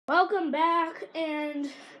Welcome back,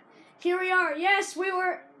 and here we are. Yes, we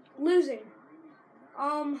were losing.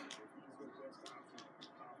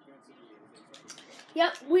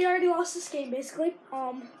 Yep, we already lost this game, basically.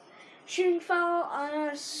 Shooting foul on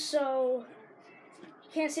us, so you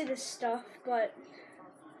can't see this stuff, but,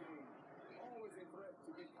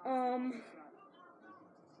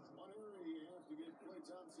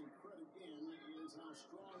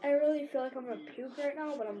 I really feel like I'm gonna puke right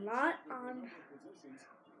now, but I'm not.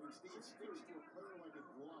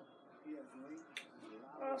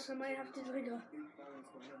 Or else I might have to do like a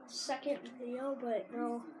second video, but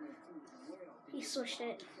no. He switched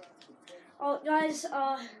it. Oh, guys,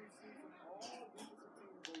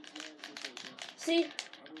 see?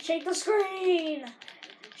 Shake the screen!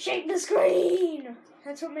 Shake the screen!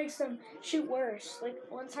 That's what makes them shoot worse. Like,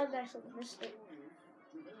 one time I actually missed it.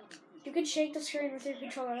 You can shake the screen with your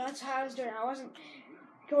controller. That's how I was doing it. I wasn't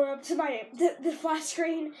going up to the flat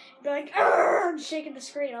screen and be like, and shaking the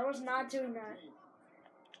screen. I was not doing that.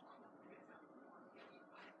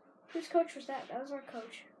 Whose coach was that? That was our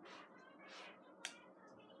coach.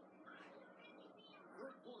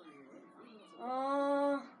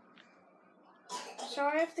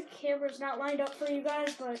 Sorry if the camera's not lined up for you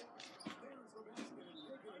guys, but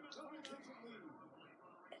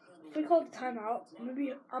if we call the timeout, I'm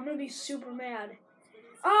gonna be super mad.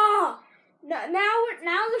 Now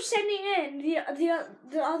they're sending in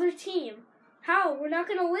the other team. How? We're not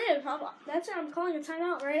gonna live. That's why I'm calling a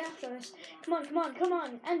timeout right after this. Come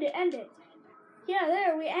on. End it. Yeah,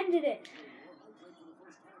 there, we ended it.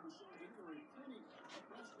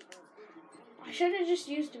 I should have just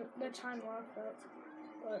used the time off, but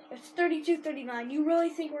it's 32-39. You really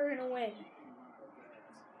think we're gonna win?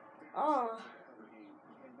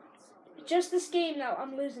 Just this game though,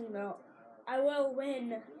 I'm losing though. I will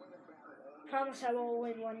win. Promise I will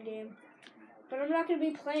win one game. But I'm not gonna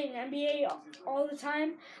be playing NBA all the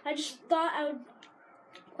time. I just thought I would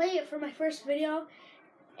play it for my first video,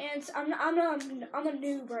 and I'm a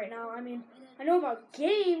noob right now. I mean, I know about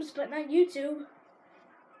games, but not YouTube.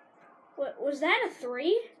 What was that, a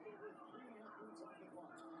 3?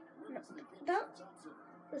 No,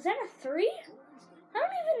 was that a 3? I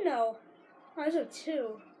don't even know. Oh, that was a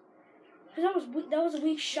 2. Cause that was a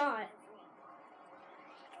weak shot.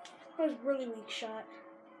 That was a really weak shot.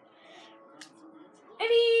 And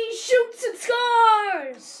he shoots and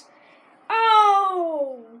scores!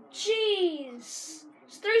 Oh, jeez.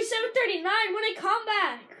 It's 37-39 when I come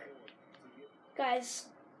back. Guys,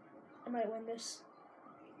 I might win this.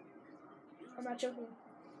 I'm not joking.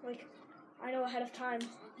 Like, I know ahead of time.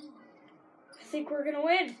 I think we're gonna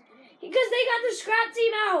win. Because they got the scrap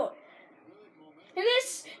team out. And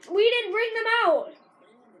we didn't bring them out.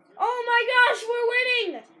 Oh my gosh, we're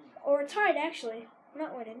winning. Or we're tied, actually. We're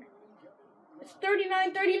not winning. It's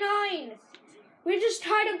 39-39. We just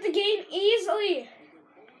tied up the game easily.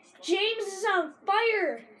 James is on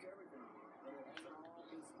fire.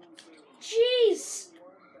 Jeez.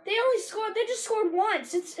 They just scored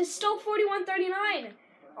once. It's still 41-39.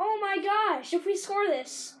 Oh my gosh. If we score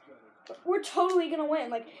this, we're totally gonna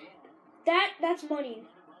win. Like, that's money.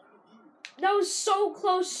 That was so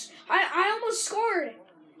close. I almost scored.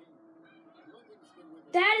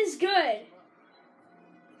 That is good.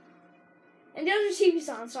 And the other TV's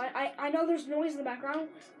on, so I know there's noise in the background.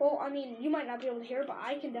 Well, I mean, you might not be able to hear it, but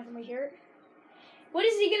I can definitely hear it. What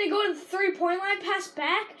is he going to go to the three-point line, pass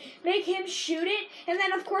back, make him shoot it, and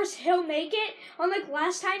then, of course, he'll make it? Unlike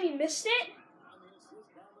last time he missed it?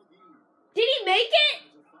 Did he make it?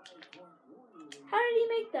 How did he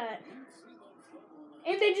make that?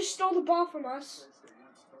 And they just stole the ball from us,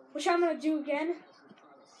 which I'm going to do again.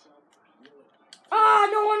 Oh,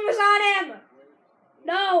 no one was on him!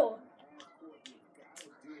 No!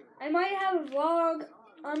 I might have a vlog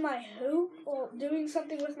on my hoop, well, doing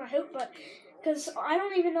something with my hoop, but because I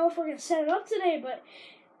don't even know if we're going to set it up today, but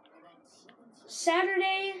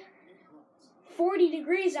Saturday, 40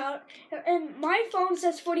 degrees out, and my phone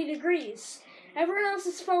says 40 degrees. Everyone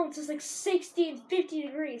else's phone says like 60 and 50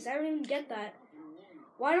 degrees. I don't even get that.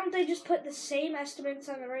 Why don't they just put the same estimates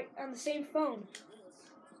on the same phone?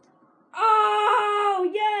 Oh,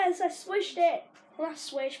 yes, I switched it. Well, not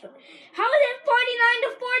switched, but how is it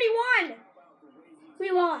 49-41?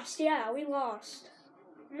 We lost. Yeah, we lost.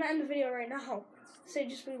 I'm not in the video right now. Say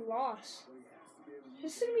just we lost.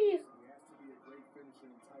 This is gonna be.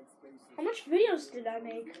 How much videos did I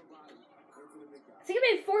make? I think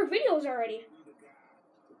I made 4 videos already.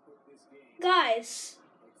 Guys.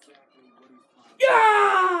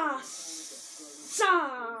 Yes! I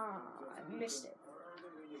missed it.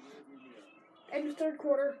 End of third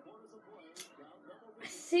quarter. I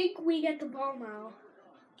think we get the ball now.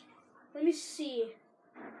 Let me see.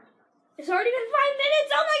 It's already been 5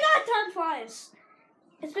 minutes. Oh my God, time flies.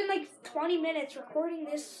 It's been like 20 minutes recording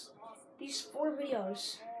these 4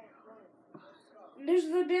 videos. And there's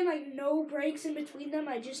been like no breaks in between them.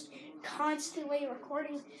 I just constantly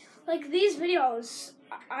recording. Like these videos,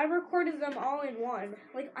 I recorded them all in one.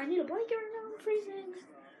 Like I need a blanket right now. I'm freezing.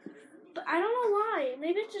 But I don't know why.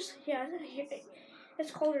 Maybe it's just, yeah,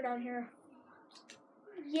 it's colder down here.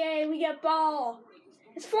 Yay, we get ball.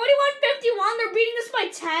 It's 41-51. They're beating us by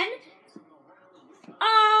 10.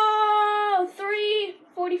 Oh,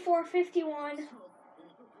 44-51.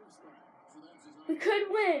 We could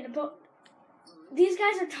win, but these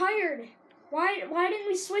guys are tired. Why didn't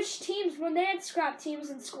we switch teams when they had scrap teams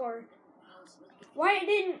and score? When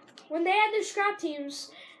they had their scrap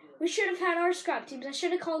teams, we should have had our scrap teams. I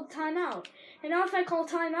should have called timeout. And now if I call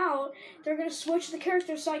timeout, they're going to switch the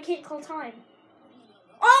characters so I can't call time.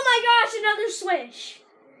 Oh my gosh, another switch.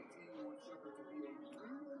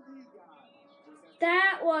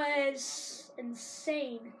 That was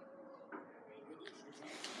insane.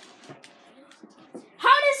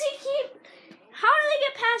 How do they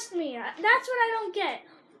get past me? That's what I don't get.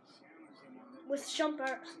 With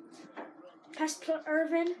Shumpert. Past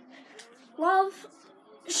Irvin. Love.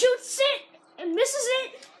 Shoots it and misses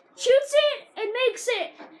it. Shoots it and makes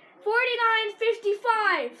it.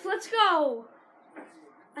 49-55. Let's go.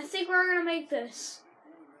 I think we're going to make this.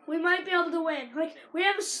 We might be able to win. Like, we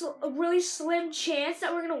have a really slim chance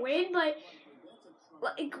that we're going to win, but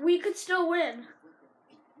like, we could still win.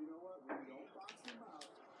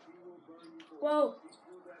 Whoa.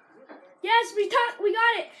 Yes, we got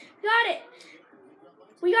it. Got it.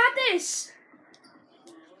 We got this.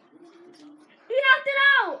 He knocked it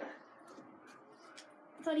out.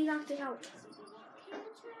 I thought he knocked it out.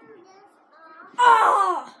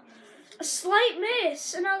 Oh! A slight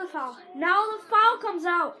miss. Another foul. Now the foul comes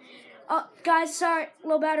out. Guys, sorry.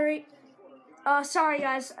 Low battery. Sorry,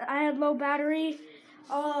 guys. I had low battery.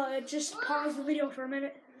 Just pause the video for a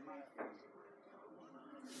minute.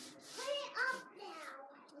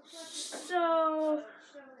 So...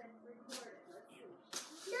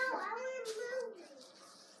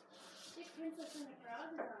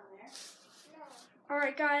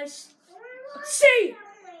 Alright, guys. Let's see!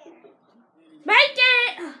 Make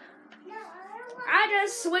it! I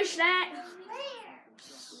just switched that.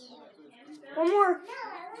 One more.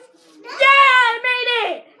 Yeah, I made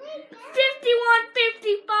it!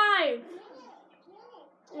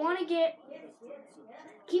 51-55. Want to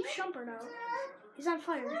keep Shumpert out. He's on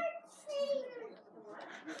fire.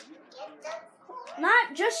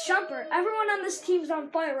 Not just Shumpert. Everyone on this team's on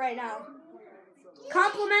fire right now.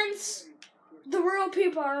 Compliments. The real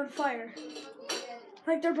people are on fire.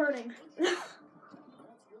 Like they're burning. No,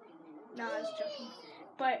 I was joking.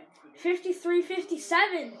 But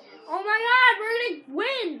 53-57. Oh my God, we're gonna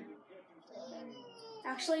win.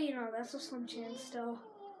 Actually, you know, that's a slim chance still.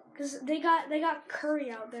 Because they got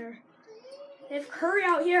Curry out there. They have Curry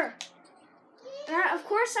out here. And of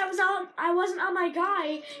course I wasn't on my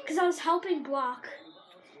guy because I was helping block.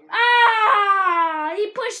 Ah!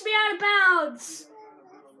 He pushed me out of bounds.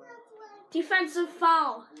 Defensive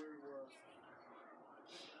foul.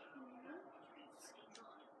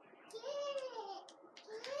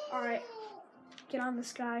 All right, get on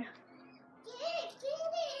this guy.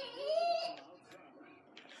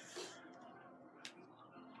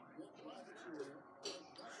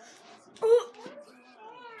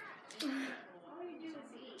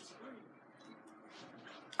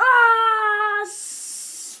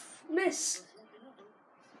 Miss.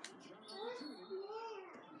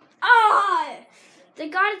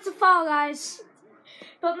 Thank God it's a foul, guys.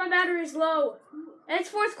 But my battery's low. It's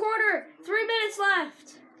fourth quarter. 3 minutes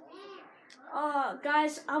left.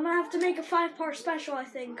 Guys, I'm going to have to make a 5-part special, I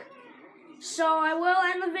think. So I will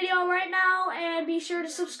end the video right now, and be sure to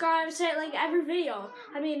subscribe and say it like every video.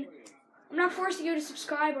 I mean, I'm not forcing you to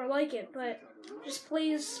subscribe or like it, but just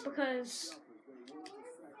please, because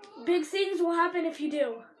big things will happen if you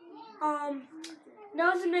do.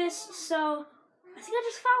 That was a miss, so I think I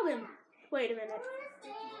just fouled him. Wait a minute.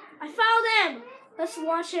 I fouled him! Let's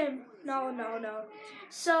watch him. No.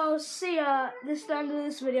 So, see ya. This is the end of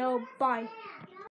this video. Bye.